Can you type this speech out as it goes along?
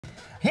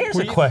Here's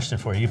a question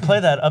for you. You play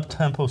that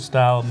up-tempo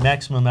style,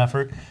 maximum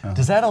effort.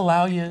 Does that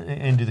allow you,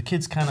 and do the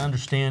kids kind of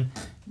understand,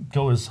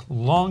 go as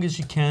long as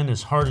you can,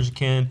 as hard as you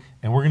can,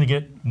 and we're going to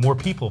get more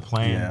people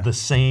playing the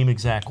same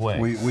exact way?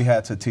 We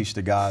had to teach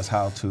the guys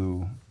how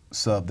to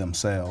sub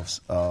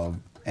themselves.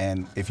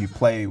 And if you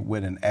play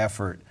with an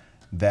effort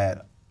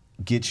that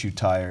gets you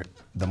tired,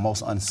 the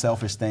most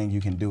unselfish thing you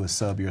can do is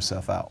sub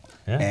yourself out.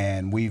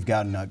 And we've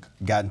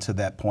gotten to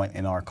that point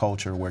in our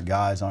culture where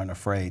guys aren't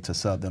afraid to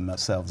sub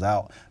themselves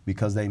out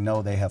because they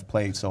know they have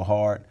played so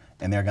hard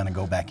and they're going to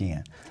go back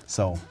in.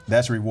 So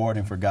that's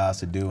rewarding for guys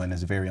to do, and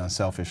it's very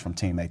unselfish from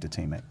teammate to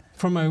teammate.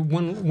 From a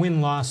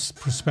win-loss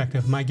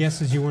perspective, my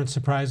guess is you weren't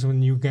surprised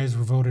when you guys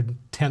were voted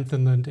 10th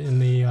in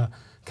the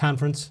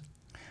conference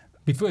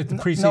before the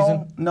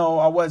preseason. No,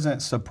 I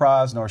wasn't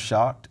surprised nor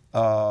shocked.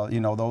 You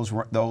know, those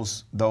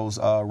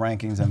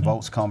rankings and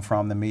votes come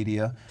from the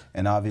media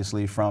and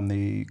obviously from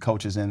the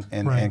coaches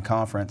in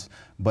conference,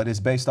 but it's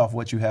based off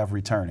what you have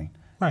returning.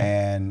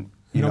 And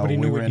you know,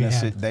 we were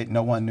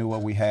no one knew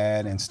what we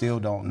had, and still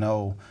don't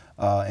know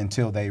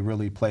until they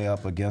really play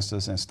up against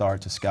us and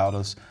start to scout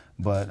us.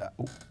 But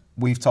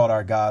we've taught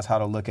our guys how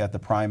to look at the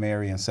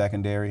primary and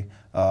secondary,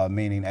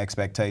 meaning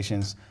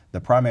expectations. The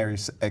primary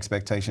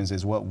expectations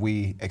is what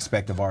we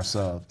expect of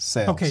ourselves.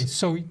 Okay,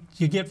 so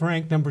you get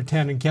ranked number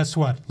 10, and guess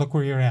what? Look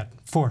where you're at,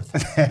 4th.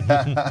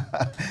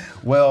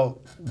 Well,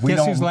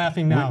 guess who's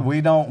laughing now?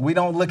 We don't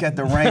look at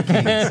the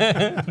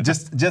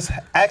rankings. just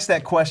ask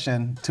that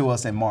question to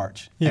us in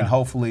March, and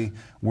hopefully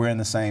we're in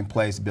the same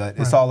place. But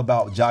it's all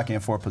about jockeying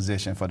for a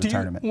position for the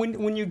tournament.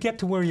 When you get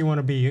to where you want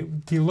to be,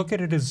 do you look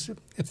at it as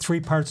 3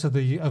 parts of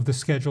the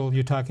schedule?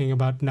 You're talking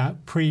about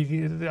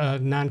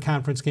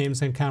non-conference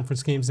games, then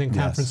conference games, then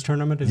conference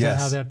tournament. Is that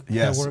how that works?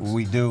 Yes,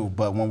 we do.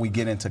 But when we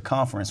get into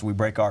conference, we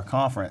break our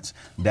conference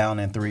down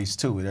in 3s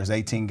too. There's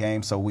 18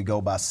 games, so we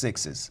go by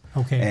 6s.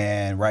 Okay.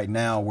 And right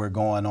now we're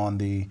going on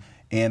the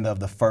end of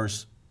the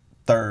first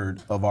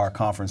third of our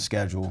conference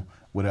schedule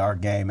with our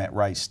game at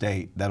Wright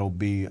State. That'll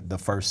be the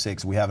first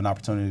 6. We have an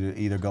opportunity to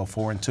either go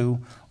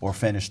 4-2 or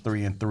finish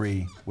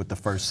 3-3 with the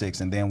first 6,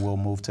 and then we'll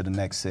move to the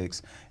next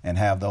 6 and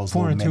have those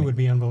 4-2 would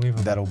be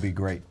unbelievable. That'll be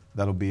great.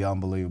 That'll be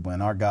unbelievable,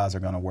 and our guys are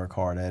going to work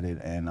hard at it.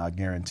 And I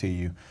guarantee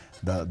you,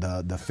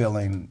 the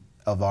feeling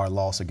of our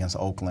loss against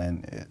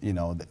Oakland, you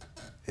know,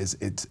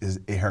 it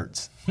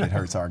hurts. It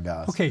hurts our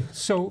guys. Okay,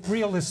 so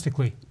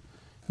realistically,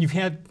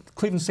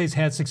 Cleveland State's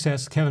had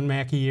success. Kevin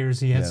Mackey years,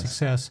 he had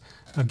success.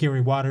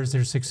 Gary Waters,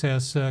 there's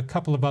success. A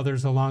couple of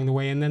others along the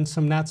way, and then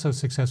some not so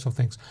successful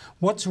things.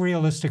 What's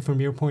realistic from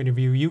your point of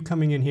view? You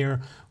coming in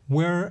here,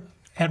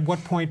 at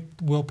what point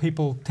will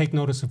people take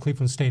notice of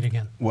Cleveland State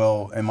again?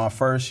 Well, in my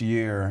first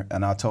year,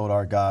 and I told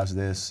our guys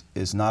this,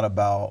 it's not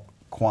about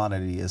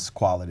quantity, it's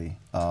quality.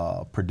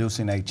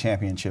 Producing a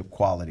championship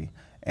quality.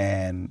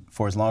 And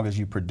for as long as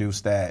you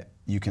produce that,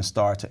 you can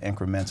start to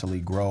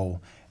incrementally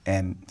grow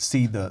and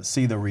see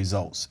the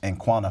results and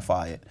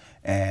quantify it.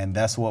 And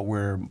that's what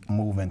we're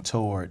moving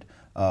toward.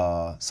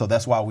 So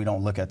that's why we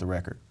don't look at the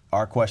record.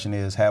 Our question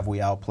is, have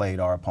we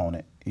outplayed our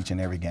opponent each and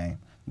every game?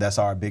 That's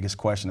our biggest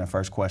question, the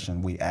first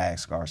question we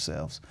ask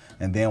ourselves.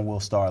 And then we'll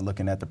start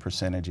looking at the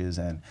percentages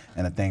and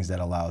the things that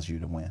allows you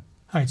to win.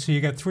 All right, so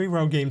you got 3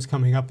 road games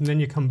coming up, and then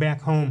you come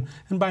back home.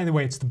 And by the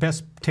way, it's the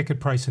best ticket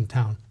price in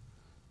town.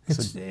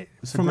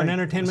 It's from an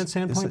entertainment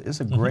standpoint? It's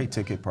a great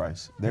ticket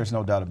price. There's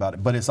no doubt about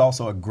it. But it's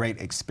also a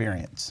great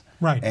experience.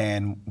 Right.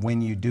 And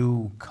when you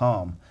do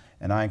come,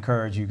 and I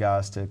encourage you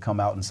guys to come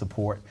out and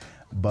support,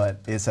 but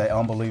it's an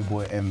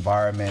unbelievable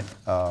environment.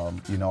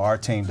 You know, our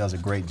team does a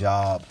great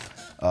job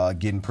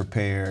getting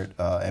prepared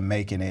and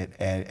making it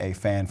a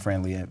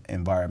fan-friendly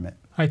environment.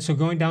 All right, so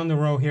going down the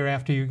row here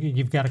after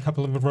you've got a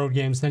couple of road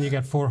games, then you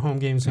got 4 home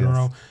games in a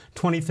row.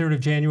 23rd of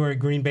January,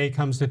 Green Bay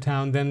comes to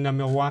town, then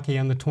Milwaukee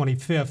on the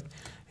 25th.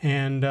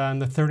 And on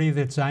the 30th,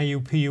 it's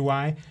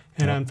IUPUI,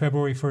 and on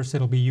February 1st,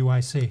 it'll be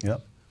UIC.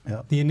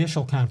 Yep. The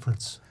initial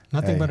conference,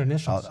 nothing but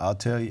initials. I'll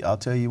tell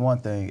you one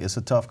thing. It's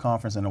a tough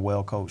conference and a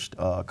well-coached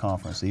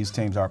conference. These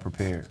teams are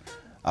prepared.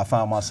 I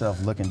found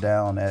myself looking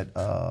down at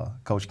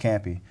Coach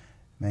Campy.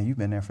 Man, you've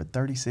been there for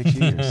 36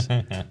 years,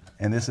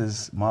 and this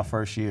is my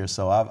first year,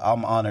 so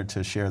I'm honored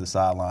to share the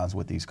sidelines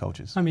with these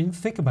coaches. I mean,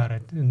 think about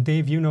it, and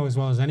Dave, you know as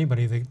well as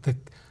anybody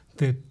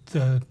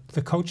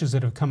the coaches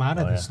that have come out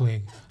of this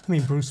league. I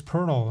mean, Bruce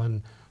Pearl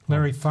and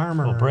Larry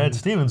Farmer. Well, Brad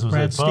Stevens was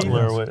at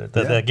Butler.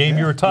 That game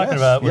you were talking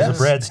about was a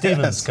Brad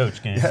Stevens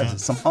coach game.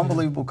 Yes, some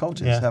unbelievable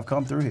coaches have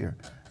come through here.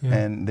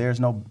 And there's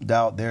no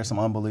doubt there's some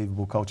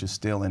unbelievable coaches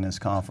still in this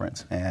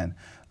conference. And,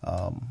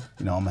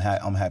 you know,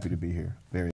 I'm happy to be here. Very